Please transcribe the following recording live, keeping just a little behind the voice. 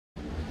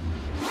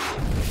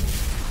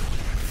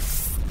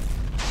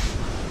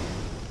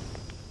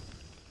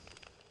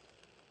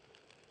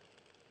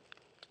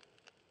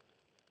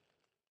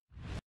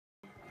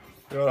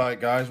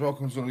Alright guys,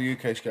 welcome to the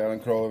UK Scale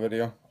and Crawler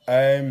video.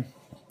 In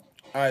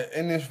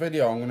this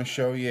video I'm going to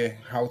show you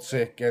how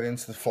to get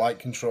into the flight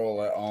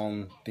controller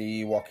on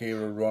the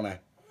Walkera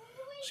runner,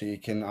 so you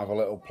can have a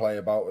little play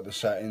about with the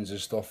settings and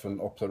stuff and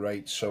up the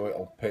rates so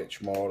it'll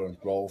pitch more and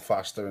roll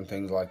faster and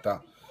things like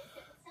that.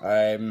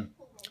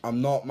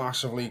 I'm not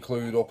massively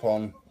clued up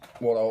on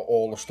what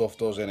all the stuff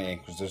does in here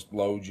because there's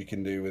loads you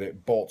can do with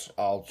it, but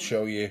I'll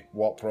show you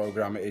what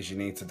program it is you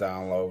need to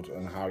download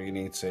and how you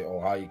need to,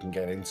 or how you can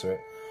get into it.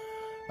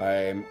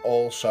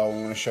 Also, I'm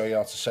going to show you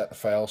how to set the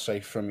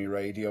failsafe from your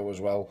radio as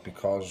well,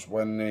 because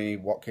when the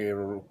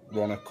Walkera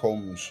runner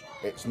comes,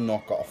 it's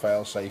not got a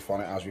failsafe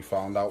on it, as we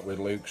found out with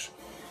Luke's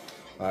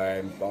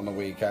on the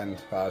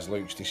weekend, as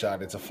Luke's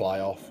decided to fly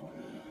off.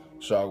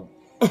 So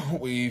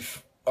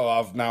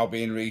I've now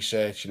been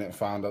researching it and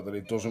found out that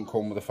it doesn't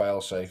come with a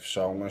failsafe,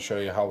 so I'm going to show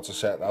you how to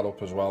set that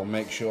up as well.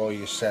 Make sure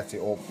you set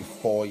it up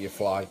before you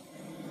fly,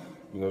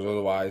 because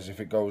otherwise if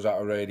it goes out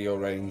of radio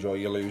range or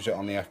you lose it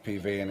on the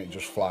FPV and it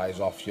just flies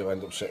off, you'll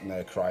end up sitting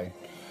there crying.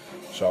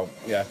 So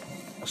yeah,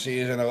 I'll see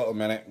you in a little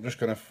minute. I'm just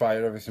going to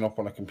fire everything up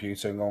on a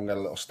computer and go and get a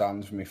little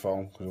stand for my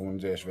phone, because I'm going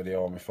to do this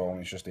video on my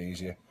phone, it's just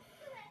easier.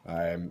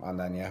 And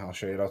then yeah, I'll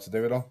show you how to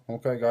do it all.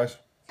 Okay guys.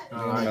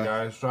 Alright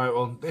guys, right,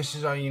 well this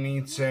is how you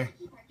need to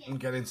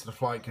get into the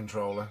flight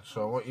controller.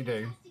 So what you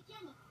do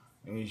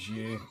is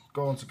you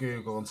go onto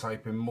Google and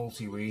type in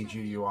multi-Wii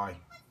GUI,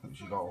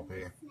 which you got up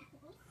here.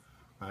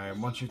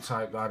 Once you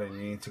type that in,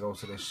 you need to go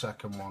to this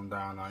second one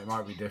down. Now it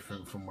might be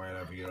different from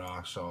wherever you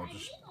are, so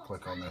just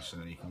click on this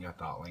and then you can get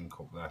that link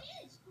up there.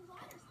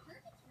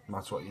 And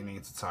that's what you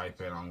need to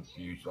type in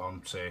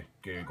onto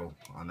Google,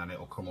 and then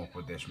it'll come up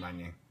with this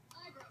menu.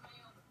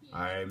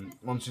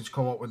 Once it's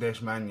come up with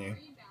this menu,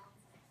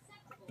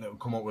 it'll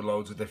come up with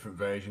loads of different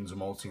versions of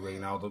multi-Wii.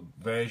 Now the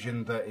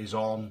version that is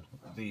on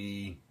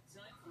the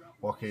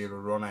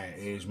Walkera runner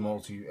is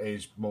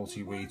multi-Wii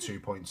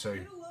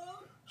 2.2.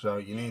 So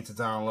you need to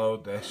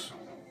download this.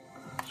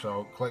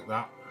 So click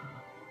that,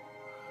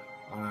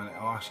 and then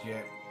it'll ask you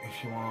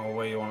if you want, or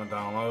where you want to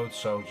download.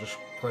 So just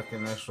click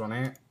in this one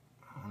here,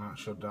 and that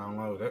should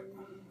download it.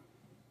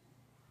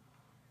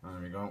 There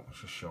we go. It's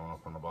just showing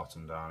up on the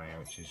bottom down here,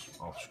 which is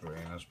off screen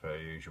as per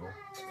usual.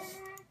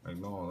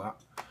 Ignore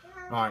that.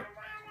 Right.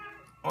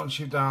 Once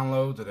you've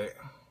downloaded it,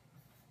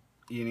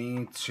 you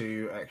need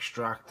to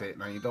extract it.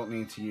 Now you don't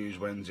need to use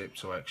WinZip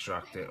to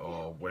extract it,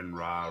 or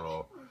WinRAR,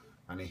 or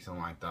anything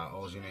like that.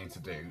 All you need to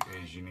do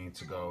is you need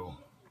to go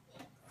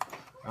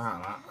out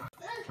of that,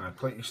 and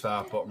click your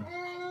start button,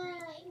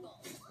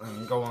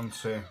 and go on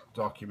to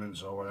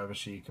documents or whatever,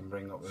 so you can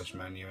bring up this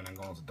menu, and then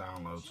go on to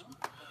downloads,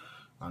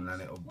 and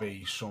then it'll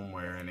be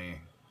somewhere in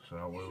here. So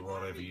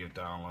whatever you've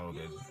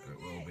downloaded, it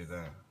will be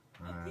there.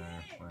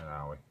 Where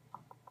are we?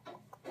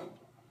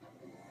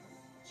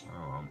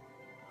 Hold on.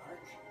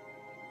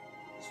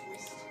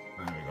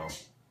 There we go.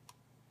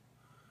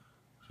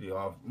 So you'll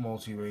have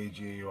multi-Wii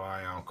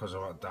GUI now, because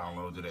I've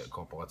downloaded it a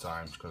couple of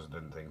times because I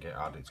didn't think it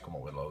had. It's come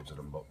up with loads of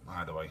them, but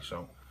either way.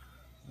 So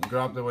you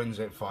grab the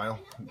WinZip file,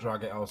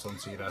 drag it out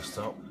onto your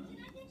desktop,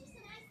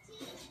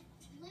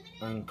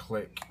 and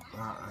click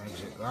that,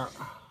 exit that.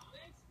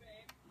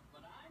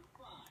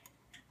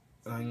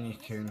 Then you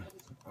can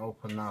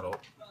open that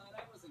up,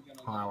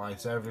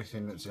 highlight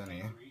everything that's in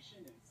here,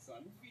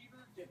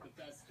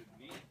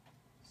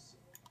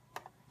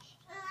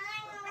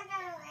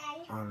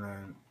 and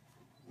then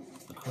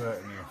create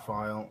a new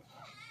file,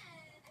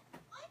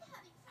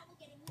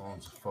 go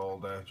onto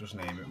folder, just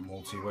name it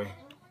multi-Wii,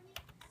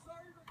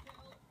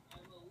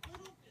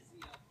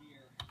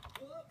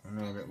 and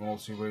name it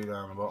multi-Wii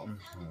down the bottom.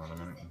 Hang on a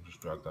minute, I'll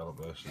just drag that up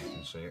there so you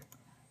can see it.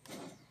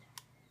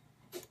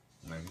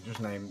 And then you just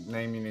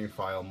name your new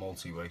file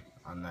multi-Wii,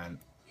 and then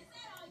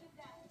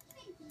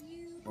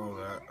go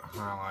there,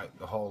 highlight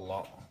the whole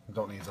lot. You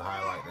don't need to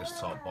highlight this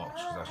top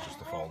box because that's just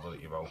the folder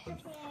that you've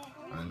opened,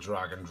 and then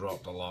drag and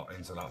drop the lot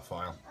into that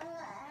file,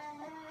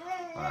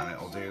 and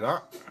it'll do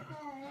that.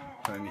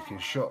 Then you can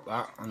shut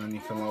that, and then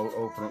you can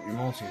open up your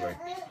multi-Wii.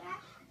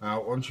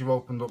 Now once you've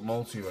opened up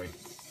multi-Wii,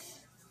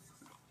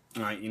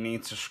 right, you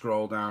need to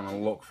scroll down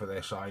and look for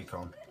this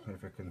icon.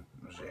 If I can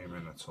zoom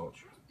in a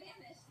touch.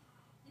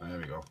 There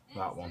we go,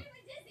 that one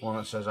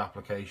that says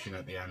application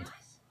at the end.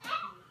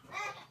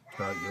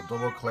 So you'll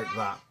double click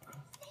that,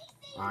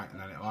 right, and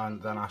then it'll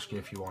then ask you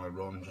if you want to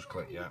run. Just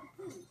click yeah.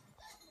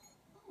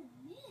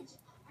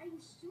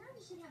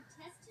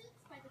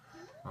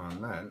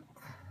 And then,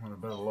 with a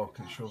bit of luck,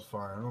 it should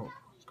fire up.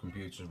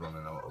 Computer's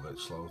running a little bit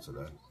slow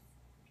today.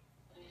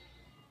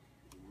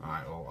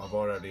 Alright, well, I've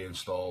already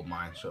installed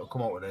mine, so it'll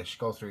come up with this.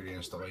 Go through the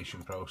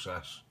installation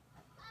process.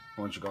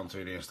 Once you've gone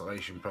through the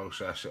installation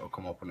process, it'll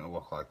come up and it'll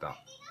look like that.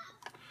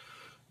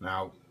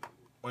 Now,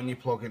 when you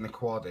plug in the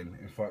quad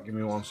in fact, give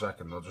me 1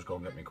 second, I'll just go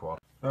and get my quad.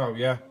 Oh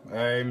yeah,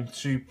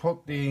 to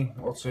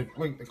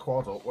link the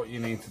quad up, what you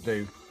need to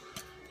do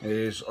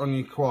is on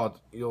your quad,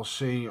 you'll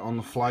see on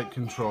the flight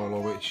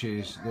controller, which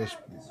is this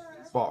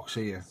box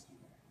here,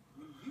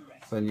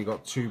 then you've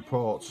got two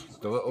ports.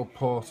 The little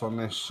port on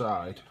this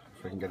side,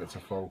 if I can get it to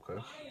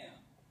focus,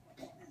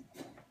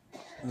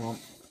 Come on.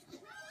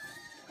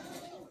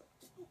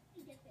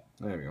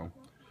 There we go.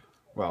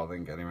 Well, I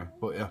think anyway.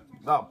 But yeah,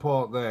 that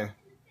port there,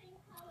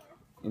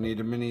 you need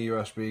a mini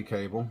USB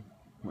cable,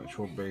 which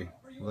will be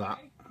that.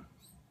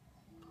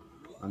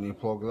 And you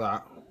plug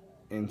that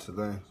into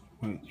there,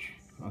 which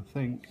I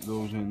think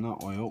goes in that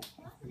way up.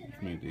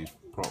 Just move these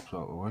props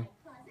out of the way.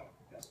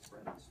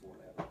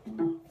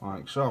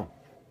 Like so.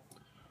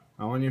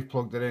 And when you've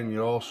plugged it in,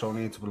 you also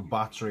need to put a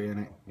battery in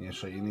it. Yeah,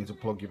 so you need to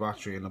plug your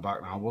battery in the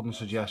back. Now, I wouldn't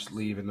suggest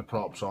leaving the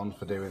props on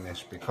for doing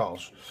this,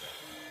 because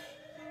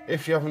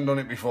if you haven't done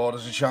it before,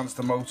 there's a chance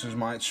the motors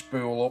might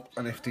spool up,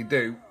 and if they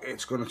do,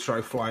 it's going to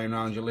try flying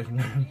around your living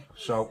room.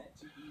 So,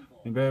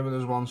 you bear with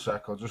us 1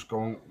 sec, I'll just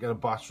go and get a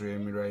battery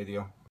in my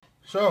radio.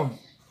 So,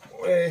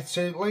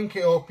 to link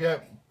it up,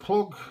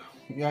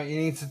 you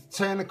need to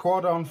turn the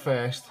quad on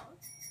first,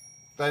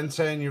 then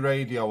turn your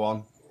radio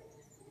on,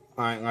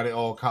 and let it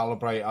all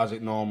calibrate as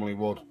it normally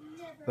would.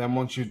 Then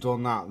once you've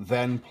done that,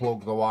 then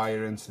plug the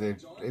wire into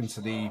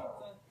the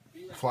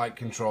flight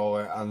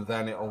controller, and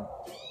then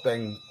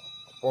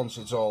once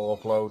it's all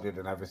uploaded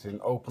and everything,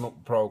 open up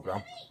the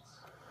program.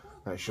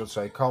 And it should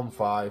say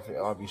COM5,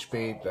 it'll have your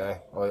speed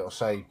there, or it'll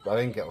say, I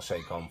think it'll say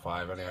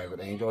COM5 anyway, but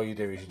then all you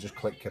do is you just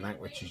click connect,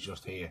 which is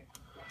just here.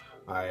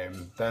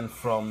 Then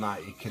from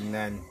that you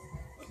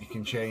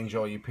can change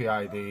all your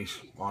PIDs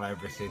on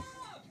everything.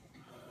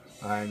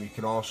 You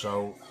can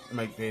also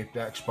make the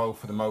expo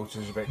for the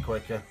motors a bit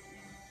quicker,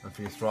 and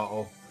for your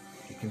throttle.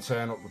 You can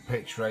turn up the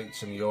pitch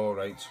rates and the yaw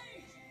rates.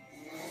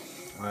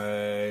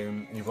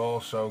 You've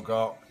also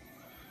got,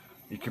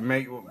 you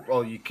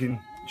can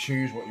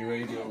choose what your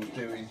radio is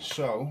doing.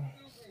 So,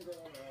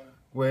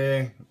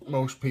 where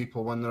most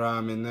people, when they're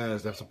arming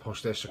theirs, they have to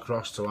push this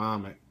across to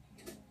arm it.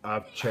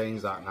 I've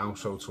changed that now,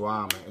 so to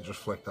arm it, I just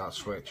flick that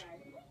switch,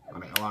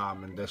 and it'll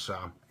arm and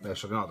disarm.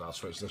 So not that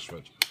switch, this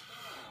switch.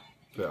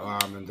 It'll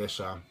arm and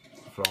disarm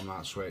from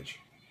that switch.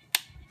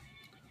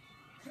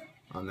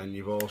 And then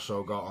you've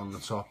also got on the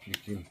top, you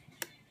can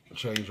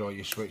change all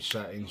your switch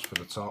settings for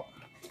the top.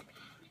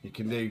 You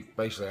can do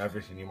basically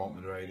everything you want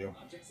with the radio.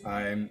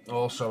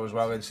 Also as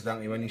well,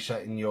 incidentally, when you're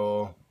setting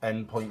your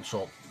endpoints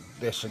up,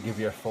 this will give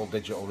you a full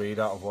digital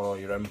readout of what all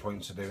your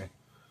endpoints are doing.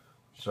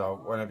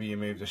 So whenever you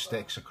move the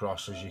sticks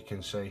across, as you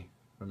can see,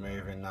 we're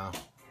moving now.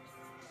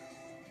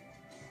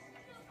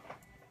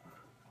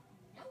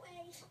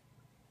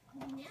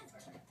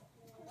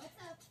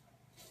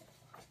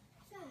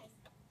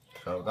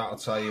 So that'll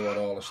tell you what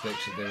all the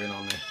sticks are doing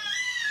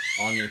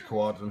on your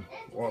quad and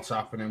what's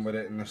happening with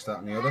it and this, that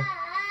and the other.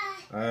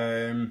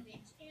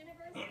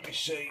 Let me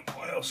see,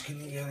 what else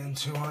can you get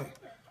into on it?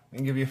 It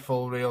can give you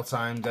full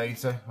real-time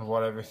data of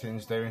what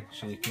everything's doing,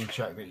 so you can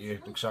check that your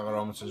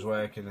accelerometer's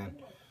working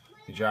and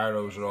your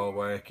gyros are all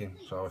working.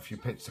 So if you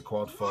pitch the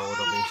quad forward,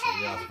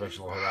 obviously the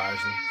artificial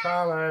horizon,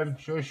 Callum,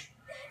 shush,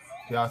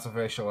 the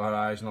artificial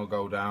horizon will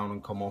go down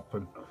and come up,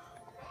 and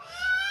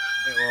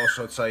it will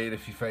also tell you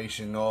if you're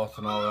facing north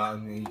and all that,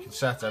 and you can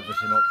set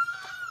everything up.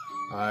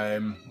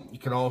 You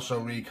can also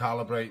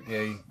recalibrate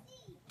the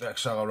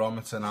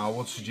accelerometer. Now I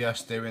would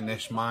suggest doing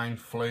this. Mine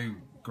flew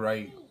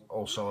great,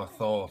 also I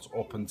thought,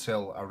 up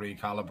until I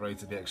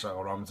recalibrated the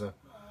accelerometer.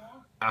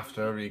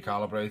 After I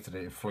recalibrated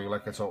it, it flew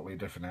like a totally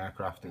different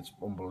aircraft. It's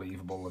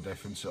unbelievable the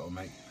difference it'll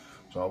make.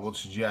 So I would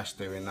suggest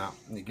doing that.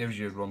 It gives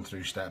you a run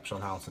through steps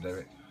on how to do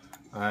it.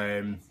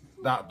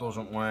 That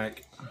doesn't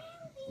work,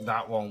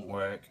 that won't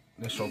work.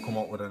 This will come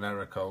up with an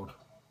error code.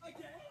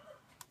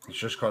 It's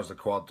just because the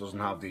quad doesn't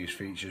have these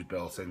features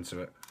built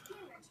into it.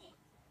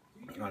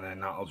 And then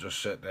that'll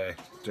just sit there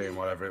doing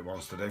whatever it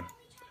wants to do.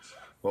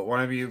 But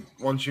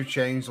once you've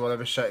changed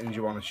whatever settings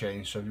you want to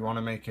change, so if you want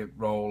to make it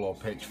roll or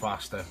pitch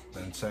faster,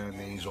 then turn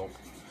these up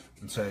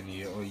and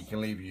or you can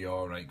leave your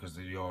yaw rate, because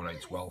the yaw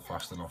rate's well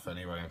fast enough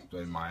anyway,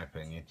 in my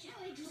opinion.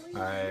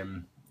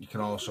 You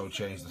can also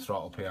change the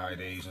throttle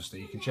PIDs and stuff.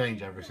 You can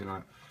change everything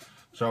like.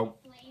 So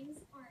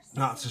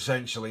that's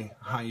essentially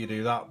how you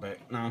do that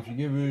bit. Now if you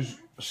give us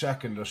a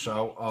second or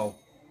so, I'll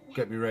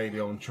get my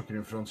radio and chuck it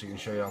in front of you and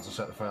show you how to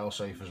set the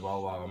failsafe as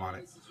well while I'm at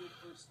it.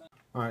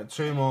 Alright,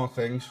 two more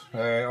things.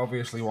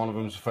 Obviously one of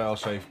them's a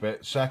failsafe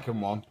bit.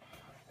 Second one,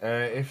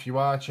 if you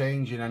are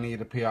changing any of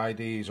the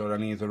PIDs or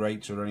any of the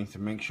rates or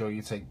anything, make sure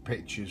you take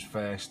pictures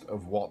first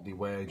of what they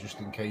were, just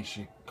in case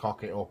you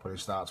cock it up and it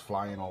starts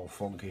flying all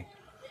funky.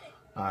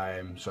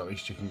 So at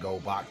least you can go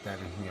back then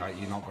and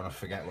you're not going to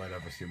forget where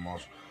everything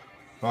was.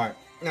 Right,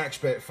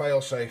 next bit,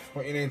 failsafe.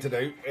 What you need to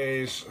do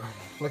is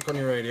flick on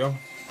your radio.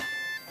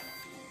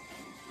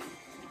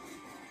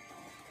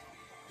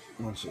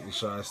 Once it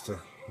decides to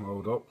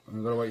load up,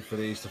 I'm going to wait for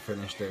these to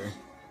finish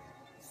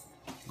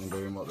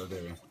doing what they're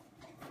doing.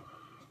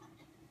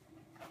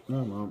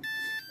 Come on.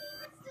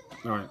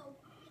 Alright,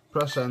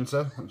 press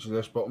enter, which is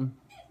this button.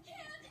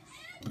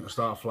 It'll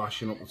start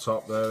flashing up the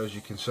top there, as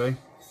you can see.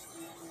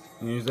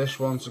 Use this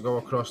one to go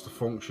across the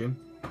function.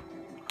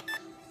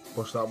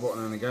 Push that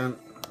button in again.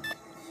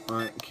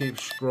 Right, keep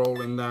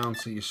scrolling down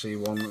till you see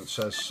one that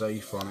says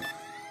safe on it,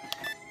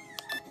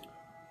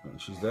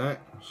 which is there.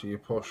 So you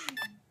push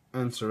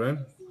enter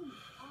in,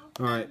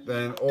 Right,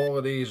 then all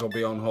of these will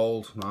be on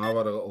hold. Now I've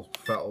had a little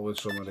fettle with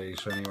some of these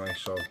anyway,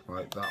 so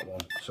like that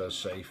one says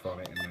safe on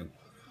it, and then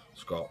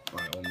it's got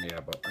like on the air,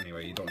 but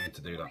anyway, you don't need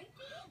to do that.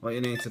 What you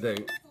need to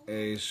do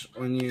is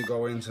when you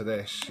go into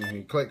this,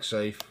 you click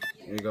safe,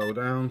 you go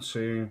down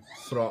to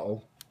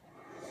throttle,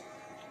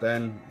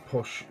 then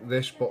push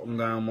this button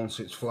down once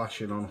it's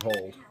flashing on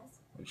hold,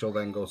 which will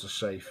then go to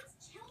safe.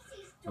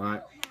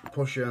 Right,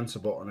 push your enter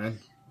button in,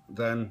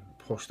 then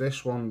push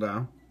this one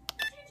down.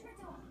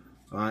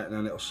 Right, and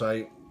then it'll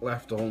say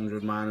left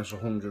 100, minus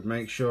 100.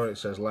 Make sure it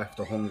says left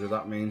 100,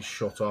 that means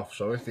shut off.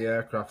 So if the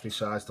aircraft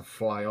decides to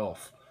fly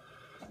off,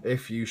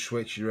 if you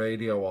switch your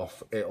radio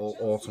off, it'll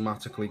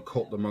automatically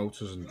cut the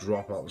motors and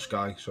drop out the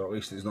sky. So at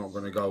least it's not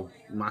going to go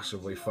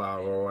massively far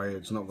away.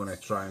 It's not going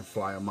to try and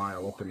fly a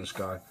mile up in the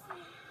sky.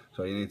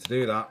 So you need to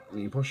do that,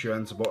 and you push your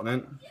enter button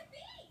in.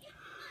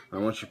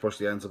 And once you push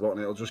the enter button,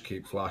 it'll just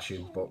keep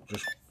flashing, but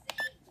just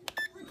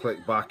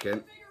click back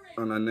in,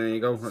 and then there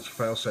you go, that's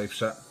your failsafe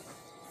set.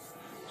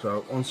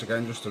 So once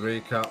again, just to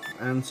recap,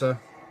 enter,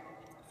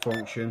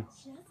 function,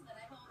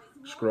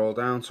 scroll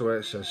down to where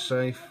it says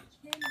safe,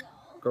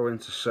 go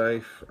into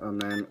safe,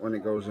 and then when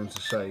it goes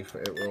into safe,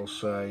 it will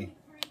say,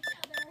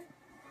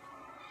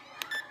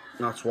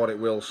 that's what it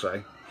will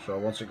say. So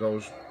once it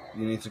goes,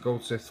 you need to go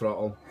to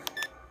throttle,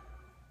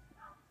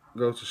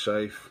 go to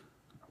safe,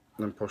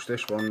 then push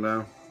this one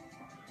down.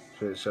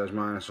 So it says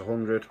minus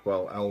 100,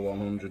 well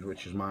L100,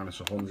 which is minus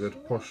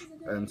 100, push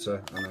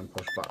enter, and then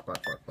push back.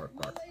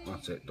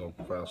 That's it, done,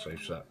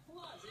 failsafe set.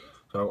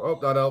 So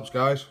hope that helps,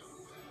 guys.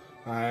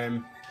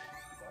 Once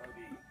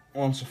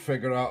I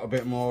figure out a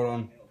bit more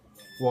on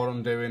what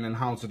I'm doing and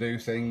how to do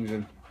things,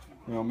 and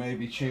you know,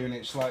 maybe tune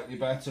it slightly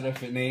better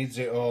if it needs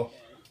it, or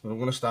I'm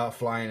going to start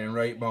flying in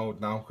rate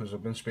mode now, because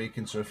I've been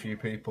speaking to a few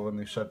people and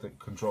they've said that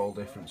control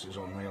difference is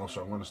unreal,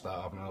 so I'm going to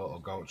start having a little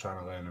go at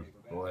trying to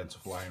learn to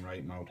fly in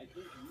rate mode.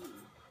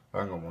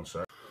 Hang on one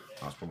sec.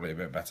 That's probably a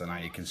bit better now,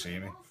 you can see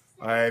me.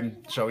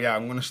 So yeah,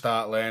 I'm going to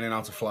start learning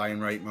how to fly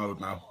in rate mode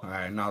now,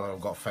 now that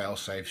I've got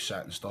failsafe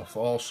set and stuff.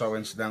 Also,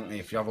 incidentally,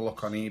 if you have a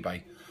look on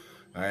eBay,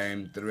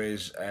 there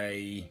is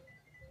a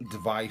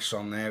device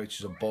on there which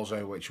is a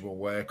buzzer which will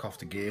work off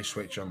the gear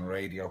switch on the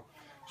radio.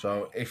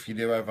 So if you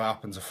do ever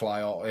happen to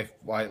fly or if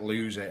like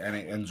lose it and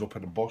it ends up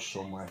in a bush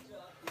somewhere,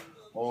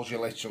 all you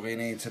literally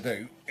need to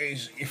do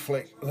is you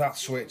flick that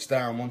switch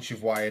down. Once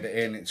you've wired it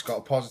in, it's got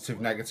a positive,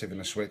 negative in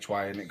the switch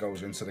wire, and it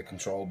goes into the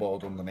control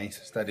board underneath.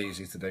 It's dead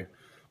easy to do.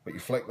 But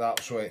you flick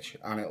that switch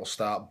and it'll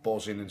start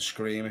buzzing and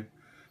screaming,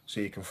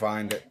 so you can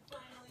find it.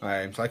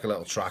 It's like a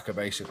little tracker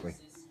basically.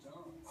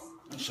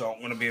 So I'm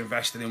going to be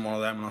investing in one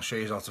of them, and I'll show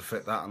you how to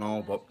fit that and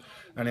all. But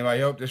anyway, I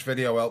hope this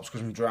video helps, because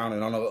I'm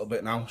drowning on a little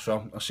bit now.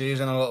 So I'll see you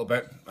in a little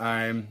bit.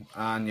 And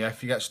yeah,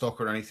 if you get stuck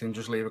or anything,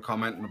 just leave a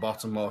comment in the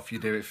bottom, or if you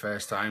do it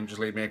first time, just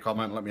leave me a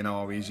comment and let me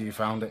know how easy you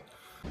found it.